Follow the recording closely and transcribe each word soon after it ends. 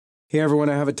Hey everyone,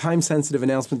 I have a time-sensitive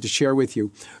announcement to share with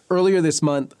you. Earlier this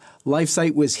month,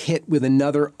 LifeSite was hit with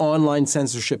another online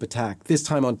censorship attack, this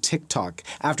time on TikTok,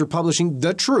 after publishing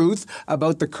the truth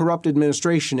about the corrupt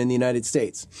administration in the United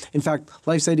States. In fact,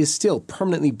 LifeSite is still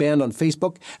permanently banned on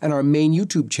Facebook, and our main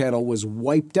YouTube channel was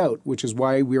wiped out, which is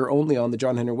why we're only on the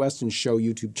John Henry Weston Show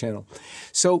YouTube channel.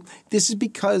 So this is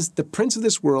because the prince of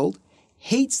this world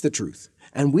hates the truth.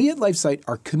 And we at LifeSite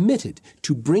are committed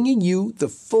to bringing you the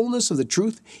fullness of the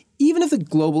truth, even if the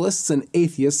globalists and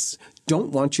atheists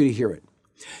don't want you to hear it.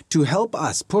 To help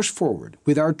us push forward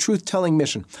with our truth-telling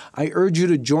mission, I urge you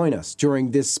to join us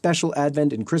during this special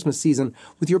Advent and Christmas season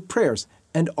with your prayers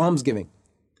and almsgiving.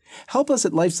 Help us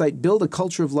at LifeSite build a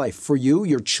culture of life for you,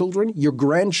 your children, your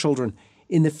grandchildren,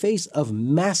 in the face of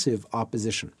massive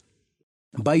opposition.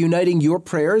 By uniting your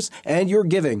prayers and your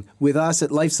giving with us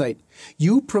at LifeSite,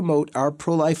 you promote our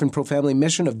pro-life and pro-family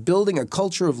mission of building a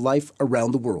culture of life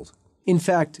around the world. In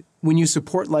fact, when you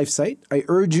support LifeSite, I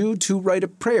urge you to write a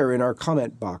prayer in our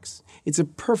comment box. It's a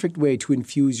perfect way to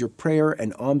infuse your prayer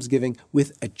and almsgiving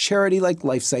with a charity like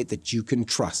LifeSite that you can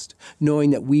trust, knowing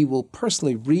that we will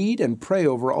personally read and pray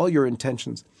over all your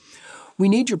intentions. We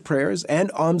need your prayers and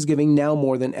almsgiving now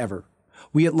more than ever.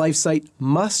 We at LifeSite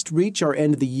must reach our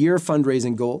end of the year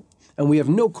fundraising goal, and we have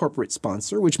no corporate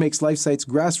sponsor, which makes LifeSite's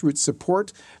grassroots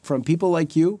support from people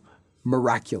like you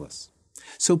miraculous.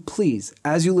 So please,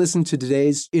 as you listen to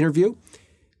today's interview,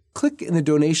 click in the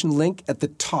donation link at the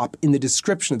top in the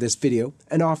description of this video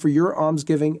and offer your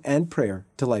almsgiving and prayer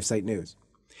to LifeSite News.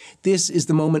 This is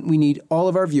the moment we need all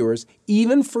of our viewers,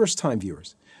 even first-time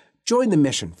viewers. Join the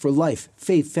mission for life,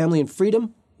 faith, family, and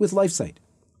freedom with LifeSite.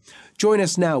 Join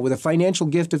us now with a financial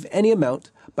gift of any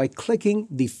amount by clicking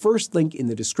the first link in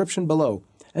the description below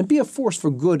and be a force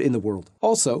for good in the world.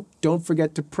 Also, don't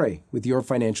forget to pray with your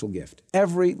financial gift.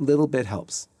 Every little bit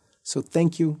helps. So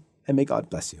thank you, and may God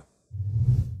bless you.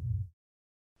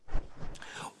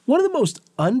 One of the most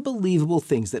unbelievable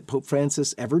things that Pope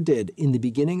Francis ever did in the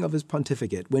beginning of his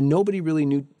pontificate, when nobody really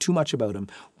knew too much about him,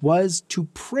 was to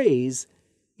praise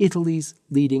Italy's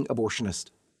leading abortionist.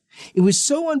 It was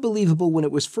so unbelievable when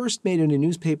it was first made in a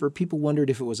newspaper, people wondered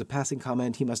if it was a passing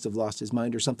comment, he must have lost his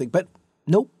mind or something. But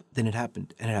nope, then it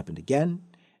happened. And it happened again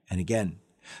and again.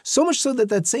 So much so that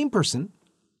that same person,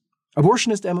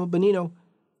 abortionist Emma Bonino,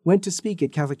 went to speak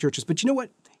at Catholic churches. But you know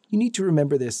what? You need to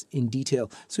remember this in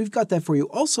detail. So we've got that for you.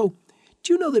 Also,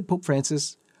 do you know that Pope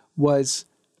Francis was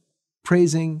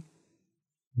praising,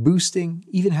 boosting,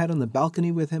 even had on the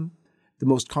balcony with him, the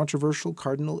most controversial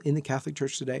cardinal in the Catholic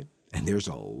Church today? And there's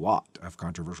a lot of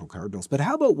controversial cardinals. But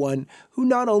how about one who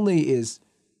not only is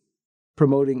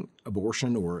promoting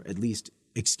abortion, or at least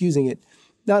excusing it,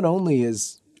 not only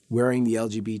is wearing the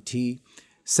LGBT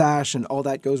sash and all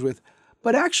that goes with,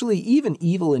 but actually even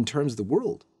evil in terms of the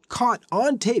world, caught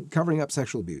on tape covering up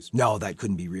sexual abuse. No, that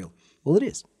couldn't be real. Well, it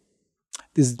is.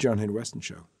 This is the John Henry Weston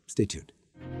Show. Stay tuned.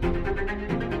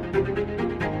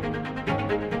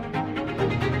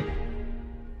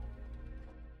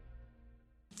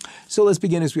 So let's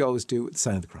begin, as we always do, with the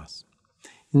sign of the cross.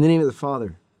 In the name of the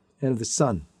Father, and of the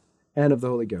Son, and of the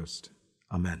Holy Ghost.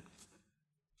 Amen.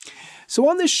 So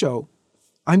on this show,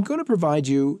 I'm going to provide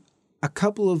you a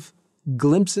couple of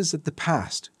glimpses at the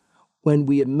past when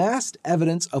we amassed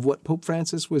evidence of what Pope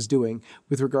Francis was doing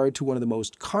with regard to one of the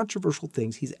most controversial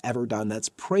things he's ever done. That's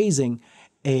praising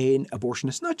an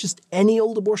abortionist, not just any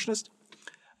old abortionist,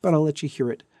 but I'll let you hear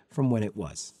it from when it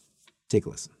was. Take a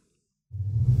listen.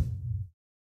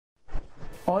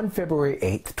 On February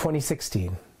 8th,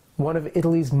 2016, one of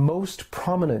Italy's most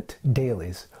prominent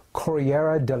dailies,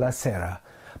 Corriere della Sera,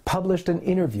 published an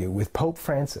interview with Pope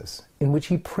Francis in which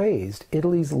he praised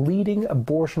Italy's leading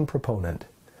abortion proponent,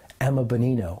 Emma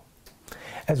Bonino,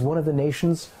 as one of the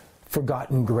nation's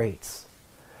forgotten greats,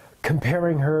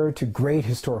 comparing her to great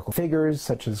historical figures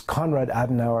such as Konrad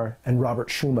Adenauer and Robert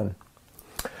Schuman.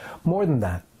 More than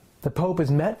that, the Pope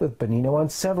has met with Bonino on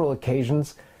several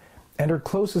occasions, and her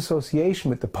close association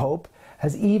with the Pope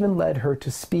has even led her to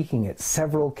speaking at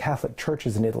several Catholic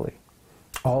churches in Italy,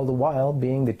 all the while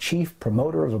being the chief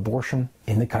promoter of abortion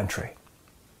in the country.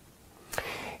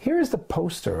 Here is the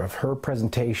poster of her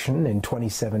presentation in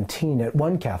 2017 at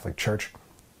one Catholic church,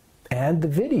 and the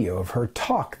video of her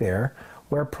talk there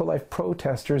where pro-life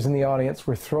protesters in the audience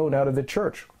were thrown out of the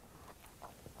church.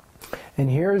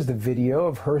 And here is the video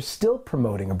of her still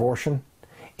promoting abortion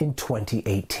in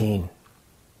 2018.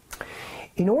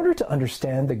 In order to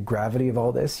understand the gravity of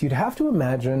all this, you'd have to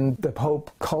imagine the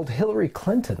Pope called Hillary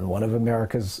Clinton one of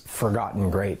America's forgotten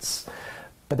greats.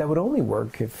 But that would only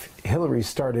work if Hillary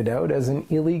started out as an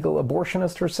illegal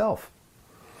abortionist herself.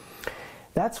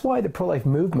 That's why the pro-life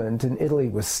movement in Italy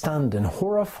was stunned and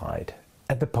horrified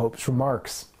at the Pope's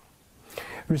remarks.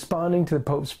 Responding to the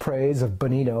Pope's praise of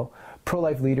Bonino,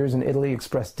 pro-life leaders in Italy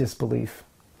expressed disbelief.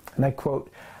 And I quote,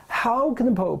 "How can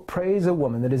the Pope praise a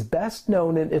woman that is best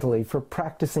known in Italy for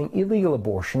practicing illegal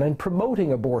abortion and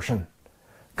promoting abortion?"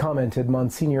 commented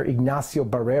Monsignor Ignacio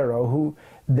Barrero, who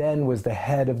then was the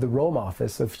head of the Rome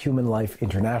office of Human Life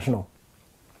International.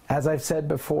 As I've said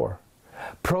before,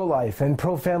 pro-life and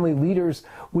pro-family leaders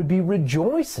would be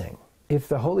rejoicing if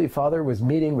the Holy Father was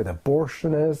meeting with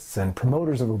abortionists and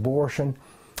promoters of abortion,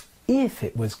 if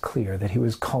it was clear that he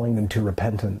was calling them to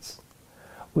repentance.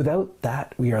 Without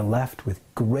that, we are left with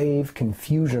grave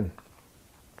confusion.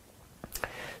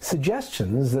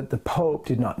 Suggestions that the Pope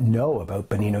did not know about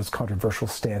Bonino's controversial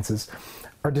stances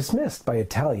are dismissed by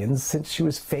Italians, since she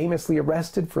was famously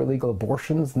arrested for illegal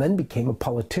abortions and then became a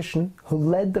politician who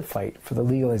led the fight for the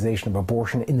legalization of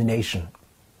abortion in the nation.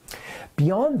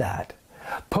 Beyond that,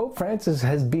 Pope Francis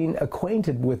has been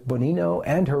acquainted with Bonino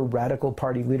and her radical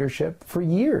party leadership for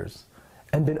years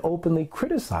and been openly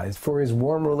criticized for his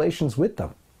warm relations with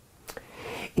them.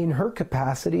 In her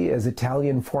capacity as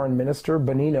Italian foreign minister,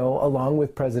 Bonino, along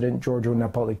with President Giorgio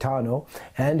Napolitano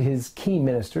and his key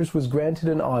ministers, was granted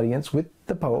an audience with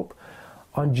the Pope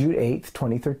on June 8,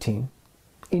 2013.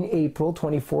 In April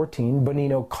 2014,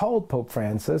 Bonino called Pope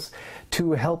Francis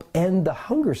to help end the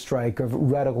hunger strike of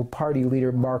Radical Party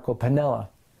leader Marco Pannella.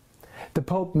 The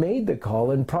Pope made the call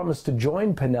and promised to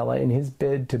join Pannella in his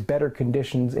bid to better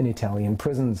conditions in Italian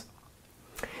prisons.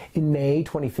 In May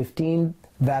 2015,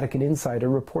 Vatican Insider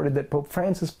reported that Pope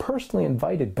Francis personally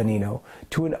invited Bonino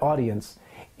to an audience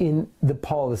in the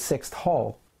Paul VI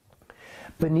Hall.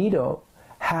 Bonino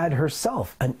had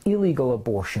herself an illegal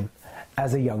abortion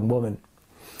as a young woman,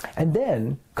 and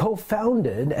then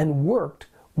co-founded and worked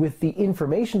with the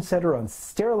Information Center on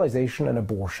Sterilization and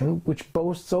Abortion, which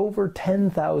boasts over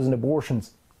 10,000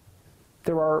 abortions.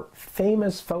 There are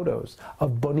famous photos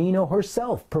of Bonino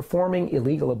herself performing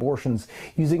illegal abortions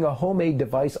using a homemade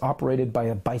device operated by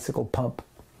a bicycle pump.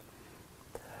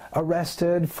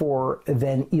 Arrested for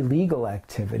then illegal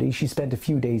activity, she spent a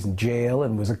few days in jail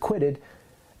and was acquitted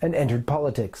and entered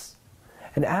politics.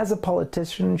 And as a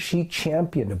politician, she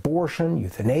championed abortion,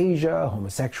 euthanasia,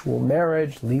 homosexual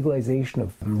marriage, legalization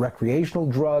of recreational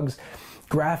drugs,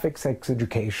 graphic sex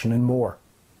education, and more.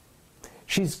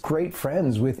 She's great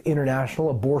friends with international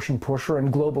abortion pusher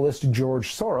and globalist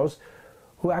George Soros,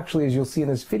 who actually, as you'll see in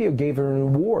this video, gave her an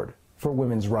award for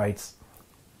women's rights.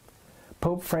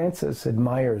 Pope Francis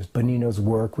admires Bonino's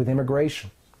work with immigration.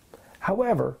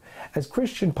 However, as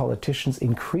Christian politicians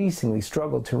increasingly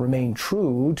struggle to remain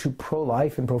true to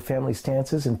pro-life and pro-family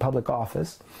stances in public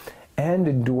office and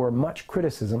endure much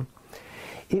criticism,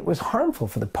 it was harmful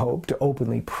for the Pope to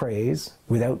openly praise,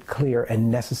 without clear and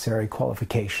necessary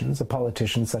qualifications, a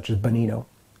politician such as Bonino.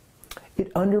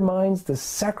 It undermines the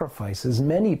sacrifices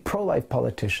many pro-life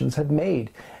politicians have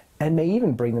made, and may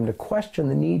even bring them to question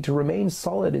the need to remain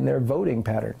solid in their voting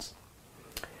patterns.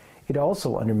 It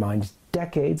also undermines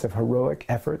decades of heroic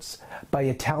efforts by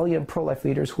Italian pro-life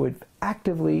leaders who have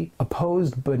actively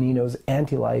opposed Bonino's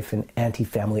anti-life and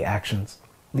anti-family actions.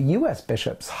 The U.S.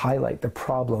 bishops highlight the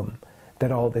problem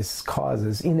that all this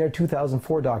causes in their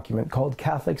 2004 document called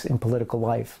Catholics in Political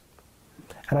Life.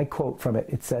 And I quote from it,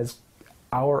 it says,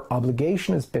 "Our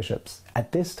obligation as bishops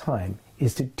at this time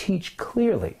is to teach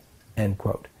clearly," end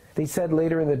quote. They said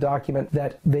later in the document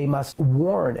that they must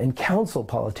warn and counsel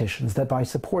politicians that by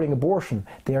supporting abortion,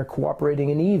 they are cooperating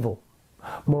in evil.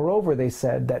 Moreover, they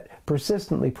said that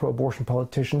persistently pro-abortion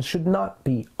politicians should not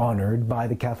be honored by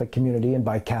the Catholic community and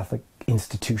by Catholic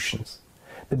institutions.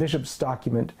 The bishop's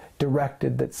document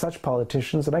directed that such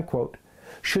politicians, and I quote,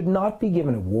 "should not be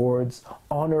given awards,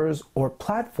 honors, or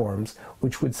platforms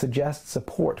which would suggest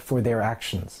support for their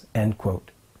actions," end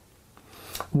quote.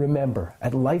 Remember,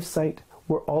 at LifeSite,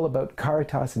 we're all about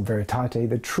caritas and veritate,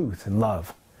 the truth and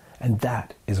love, and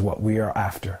that is what we are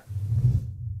after.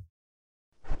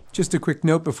 Just a quick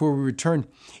note before we return.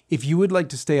 If you would like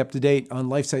to stay up to date on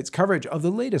LifeSite's coverage of the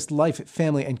latest life,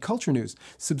 family, and culture news,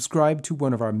 subscribe to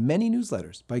one of our many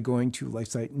newsletters by going to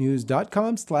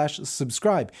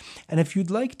lifesitenews.com/subscribe. And if you'd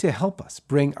like to help us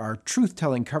bring our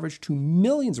truth-telling coverage to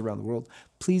millions around the world,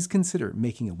 please consider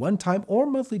making a one-time or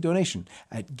monthly donation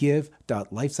at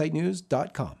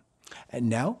give.lifesitenews.com. And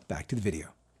now, back to the video.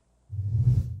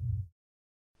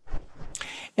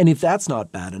 And if that's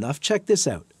not bad enough, check this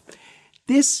out.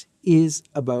 This is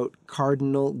about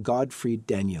Cardinal Godfried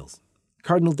Daniels.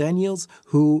 Cardinal Daniels,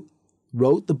 who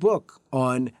wrote the book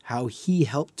on how he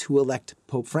helped to elect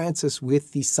Pope Francis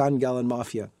with the San Gallen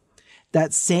Mafia.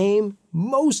 That same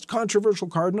most controversial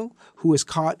cardinal who was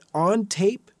caught on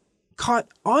tape, covering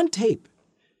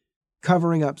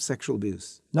up sexual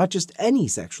abuse. Not just any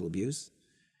sexual abuse.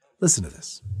 Listen to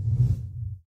this.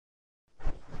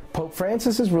 Pope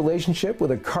Francis's relationship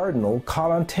with a cardinal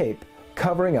caught on tape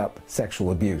covering up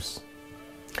sexual abuse.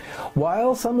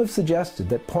 While some have suggested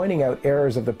that pointing out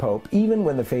errors of the Pope, even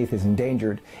when the faith is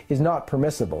endangered, is not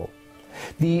permissible,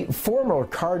 the former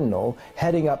cardinal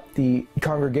heading up the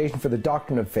Congregation for the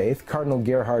Doctrine of Faith, Cardinal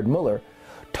Gerhard Müller,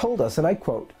 told us, and I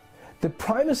quote, "The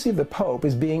primacy of the Pope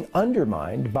is being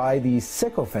undermined by the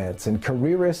sycophants and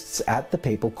careerists at the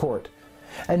papal court,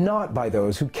 and not by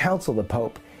those who counsel the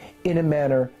Pope in a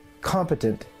manner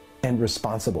competent and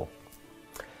responsible."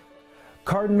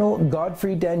 Cardinal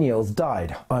Godfrey Daniels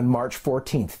died on March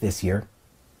 14th this year.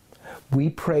 We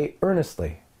pray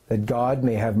earnestly that God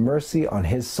may have mercy on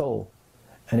his soul,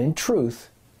 and in truth,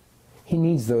 he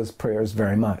needs those prayers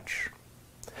very much.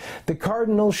 The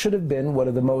cardinal should have been one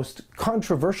of the most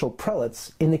controversial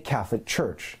prelates in the Catholic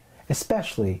Church,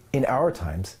 especially in our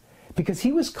times, because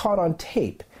he was caught on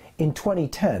tape in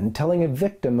 2010 telling a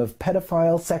victim of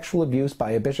pedophile sexual abuse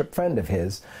by a bishop friend of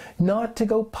his not to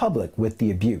go public with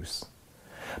the abuse.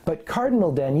 But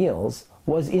Cardinal Daniels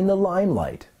was in the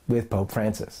limelight with Pope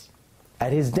Francis.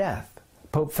 At his death,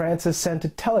 Pope Francis sent a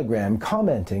telegram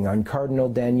commenting on Cardinal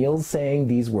Daniels, saying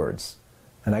these words,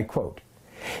 and I quote,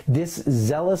 "This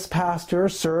zealous pastor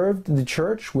served the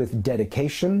Church with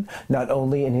dedication, not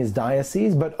only in his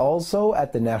diocese, but also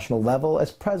at the national level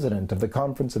as president of the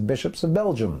Conference of Bishops of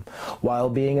Belgium, while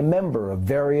being a member of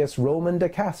various Roman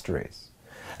dicasteries.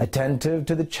 Attentive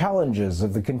to the challenges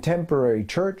of the contemporary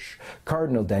Church,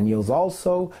 Cardinal Daniels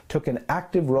also took an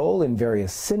active role in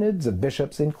various synods of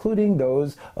bishops, including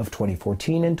those of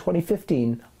 2014 and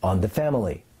 2015 on the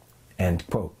family." End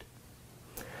quote.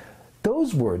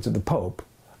 Those words of the Pope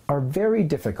are very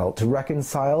difficult to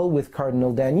reconcile with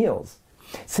Cardinal Daniels,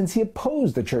 since he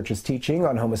opposed the Church's teaching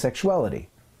on homosexuality.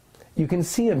 You can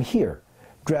see him here,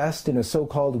 dressed in a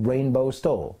so-called rainbow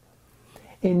stole.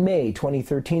 In May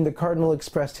 2013, the Cardinal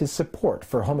expressed his support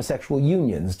for homosexual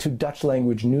unions to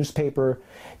Dutch-language newspaper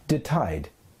De Tide.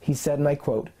 He said, and I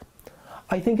quote,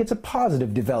 "I think it's a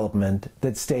positive development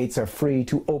that states are free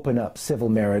to open up civil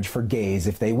marriage for gays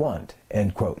if they want."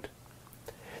 End quote.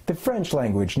 The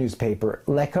French-language newspaper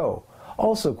L'Echo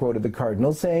also quoted the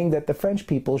Cardinal saying that the French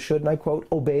people should, and I quote,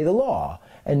 "obey the law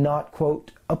and not,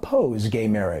 quote, oppose gay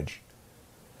marriage."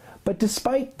 But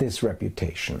despite this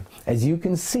reputation, as you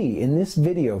can see in this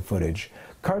video footage,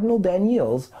 Cardinal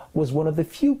Daniels was one of the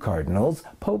few cardinals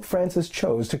Pope Francis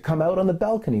chose to come out on the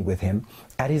balcony with him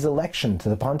at his election to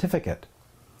the pontificate.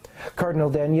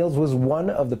 Cardinal Daniels was one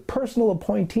of the personal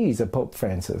appointees of Pope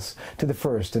Francis to the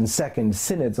first and second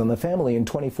synods on the family in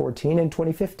 2014 and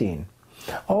 2015.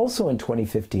 Also in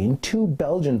 2015, two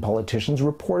Belgian politicians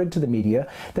reported to the media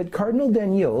that Cardinal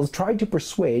Daniels tried to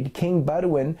persuade King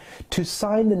Baudouin to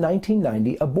sign the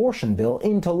 1990 abortion bill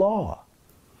into law.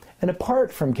 And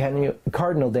apart from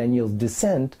Cardinal Daniels'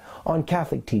 dissent on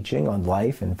Catholic teaching on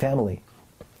life and family,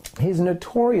 his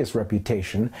notorious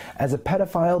reputation as a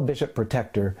pedophile bishop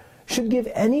protector should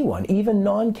give anyone, even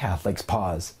non-Catholics,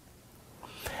 pause.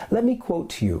 Let me quote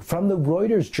to you from the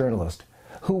Reuters journalist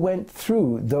who went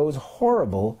through those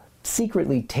horrible,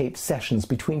 secretly taped sessions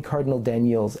between Cardinal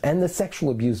Daniels and the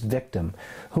sexual abuse victim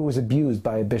who was abused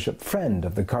by a bishop friend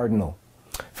of the cardinal,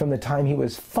 from the time he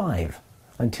was 5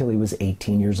 until he was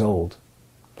 18 years old.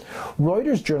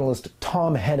 Reuters journalist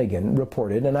Tom Hennigan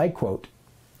reported, and I quote,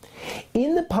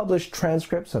 "In the published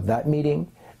transcripts of that meeting,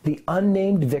 the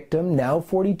unnamed victim, now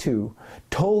 42,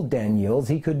 told Daniels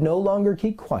he could no longer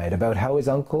keep quiet about how his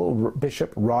uncle,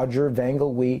 Bishop Roger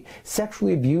Vangelwee,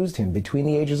 sexually abused him between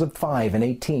the ages of 5 and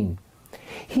 18.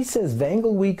 He says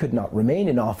Vangelwee could not remain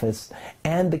in office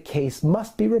and the case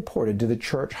must be reported to the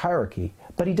church hierarchy,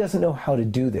 but he doesn't know how to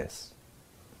do this."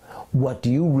 "What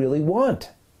do you really want?"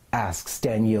 asks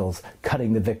Daniels,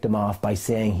 cutting the victim off by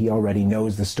saying he already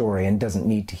knows the story and doesn't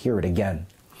need to hear it again.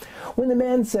 When the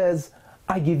man says,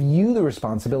 "I give you the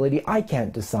responsibility, I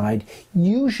can't decide.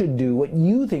 You should do what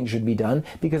you think should be done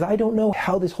because I don't know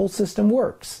how this whole system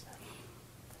works."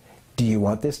 "Do you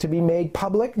want this to be made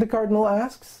public?" the cardinal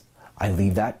asks. "I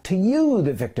leave that to you,"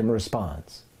 the victim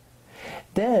responds.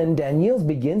 Then Daniels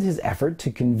begins his effort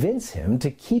to convince him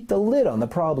to keep the lid on the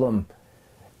problem.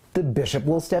 "The bishop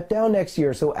will step down next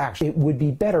year, so actually it would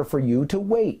be better for you to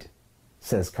wait,"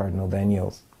 says Cardinal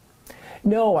Daniels.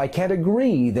 "No, I can't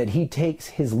agree that he takes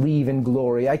his leave in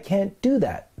glory. I can't do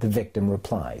that," the victim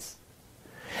replies.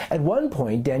 At one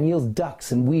point, Daniels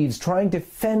ducks and weaves, trying to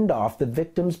fend off the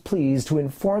victim's pleas to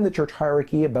inform the church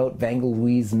hierarchy about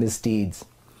Vangelwee's misdeeds.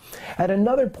 At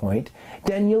another point,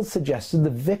 Daniels suggested the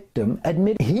victim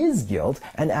admit his guilt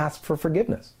and ask for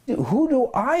forgiveness. Who do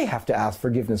I have to ask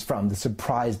forgiveness from? The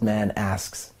surprised man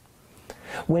asks.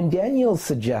 When Daniels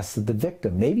suggests that the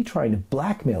victim may be trying to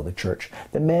blackmail the church,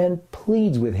 the man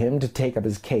pleads with him to take up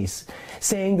his case,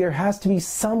 saying there has to be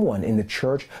someone in the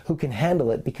church who can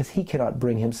handle it because he cannot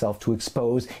bring himself to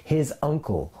expose his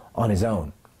uncle on his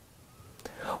own.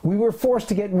 We were forced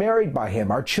to get married by him.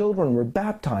 Our children were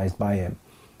baptized by him.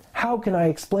 How can I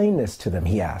explain this to them?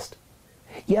 He asked.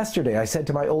 Yesterday I said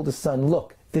to my oldest son,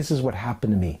 look, this is what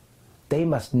happened to me. They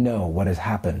must know what has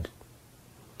happened.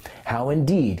 How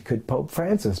indeed could Pope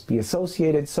Francis be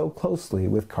associated so closely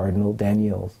with Cardinal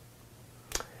Daniels?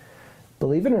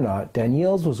 Believe it or not,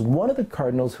 Daniels was one of the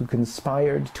cardinals who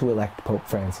conspired to elect Pope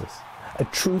Francis, a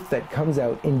truth that comes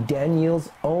out in Daniels'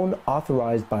 own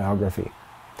authorized biography.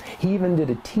 He even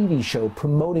did a TV show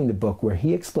promoting the book where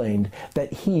he explained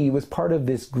that he was part of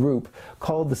this group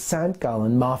called the St.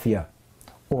 Gallen Mafia,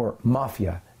 or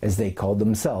Mafia as they called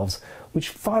themselves, which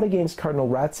fought against Cardinal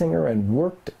Ratzinger and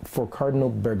worked for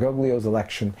Cardinal Bergoglio's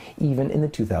election even in the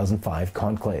 2005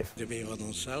 conclave.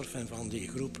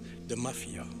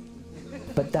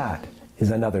 But that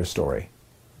is another story.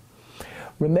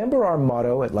 Remember our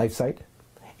motto at LifeSite?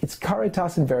 It's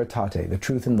Caritas in Veritate, the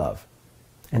truth in love.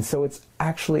 And so it's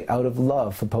actually out of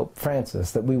love for Pope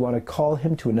Francis that we want to call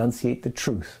him to enunciate the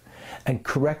truth and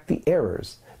correct the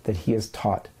errors that he has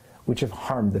taught, which have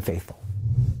harmed the faithful.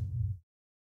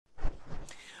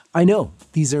 I know,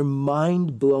 these are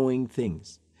mind-blowing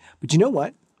things. But you know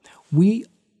what? We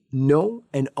know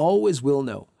and always will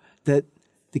know that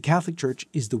the Catholic Church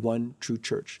is the one true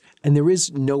church, and there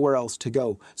is nowhere else to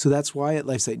go. So that's why at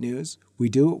LifeSite News, we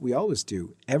do what we always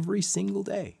do every single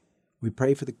day. We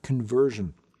pray for the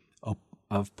conversion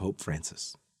of Pope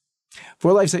Francis.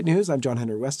 For LifeSite News, I'm John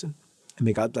Henry Weston, and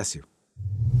may God bless you.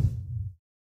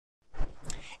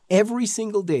 Every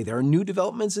single day, there are new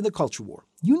developments in the culture war.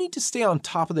 You need to stay on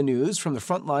top of the news from the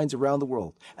front lines around the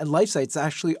world. At LifeSite, it's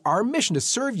actually our mission to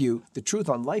serve you the truth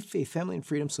on life, faith, family, and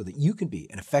freedom so that you can be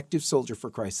an effective soldier for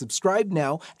Christ. Subscribe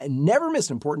now and never miss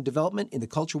an important development in the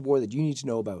culture war that you need to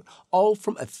know about, all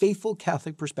from a faithful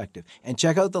Catholic perspective. And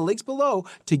check out the links below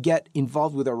to get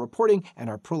involved with our reporting and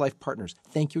our pro-life partners.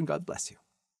 Thank you and God bless you.